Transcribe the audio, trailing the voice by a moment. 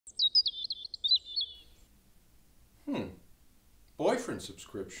Hmm. Boyfriend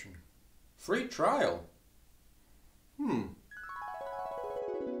subscription. Free trial.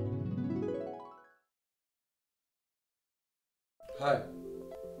 Hi.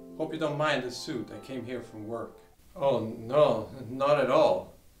 Hope you don't mind the suit. I came here from work. Oh, no, not at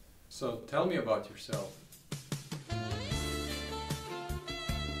all. So tell me about yourself.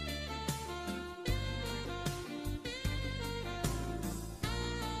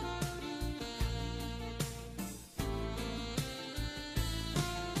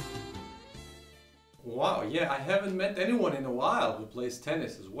 Wow, yeah, I haven't met anyone in a while who plays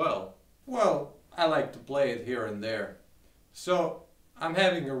tennis as well. Well, I like to play it here and there. So, I'm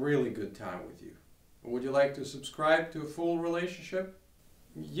having a really good time with you. Would you like to subscribe to a full relationship?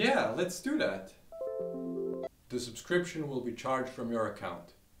 Yeah, let's do that. The subscription will be charged from your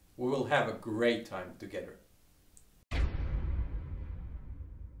account. We will have a great time together.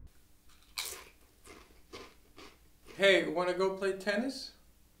 Hey, wanna go play tennis?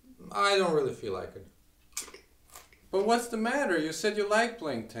 I don't really feel like it. But what's the matter? You said you like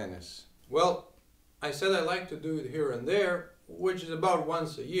playing tennis. Well, I said I like to do it here and there, which is about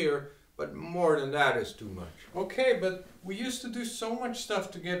once a year, but more than that is too much. Okay, but we used to do so much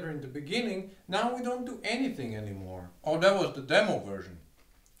stuff together in the beginning. Now we don't do anything anymore. Oh, that was the demo version.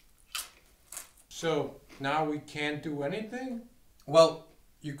 So, now we can't do anything? Well,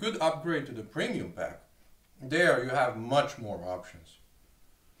 you could upgrade to the premium pack. There you have much more options.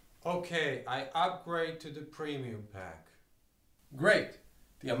 Okay, I upgrade to the premium pack. Great.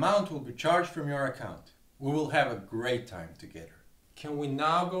 The amount will be charged from your account. We will have a great time together. Can we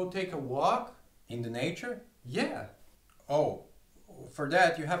now go take a walk? In the nature? Yeah. Oh, for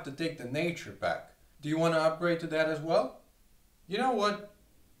that you have to take the nature pack. Do you want to upgrade to that as well? You know what?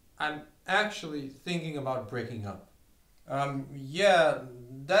 I'm actually thinking about breaking up. Yeah,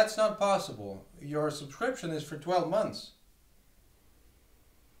 that's not possible. Your subscription is for 12 months.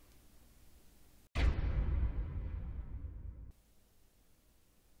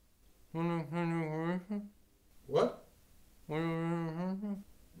 What?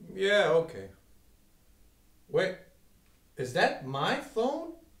 Yeah, okay. Wait, is that my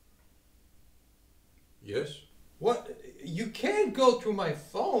phone? Yes. What? You can't go through my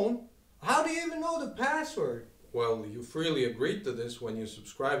phone? How do you even know the password? Well, you freely agreed to this when you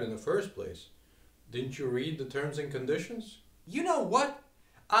subscribed in the first place. Didn't you read the terms and conditions? You know what?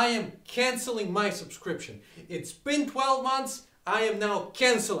 I am canceling my subscription. It's been 12 months. I am now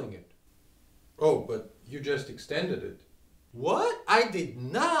canceling it. Oh, but you just extended it. What? I did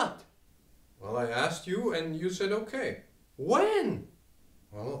not. Well, I asked you and you said okay. When?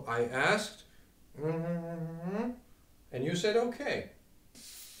 Well, I asked and you said okay.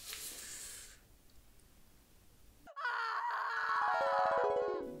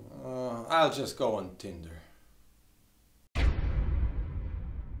 I'll just go on Tinder.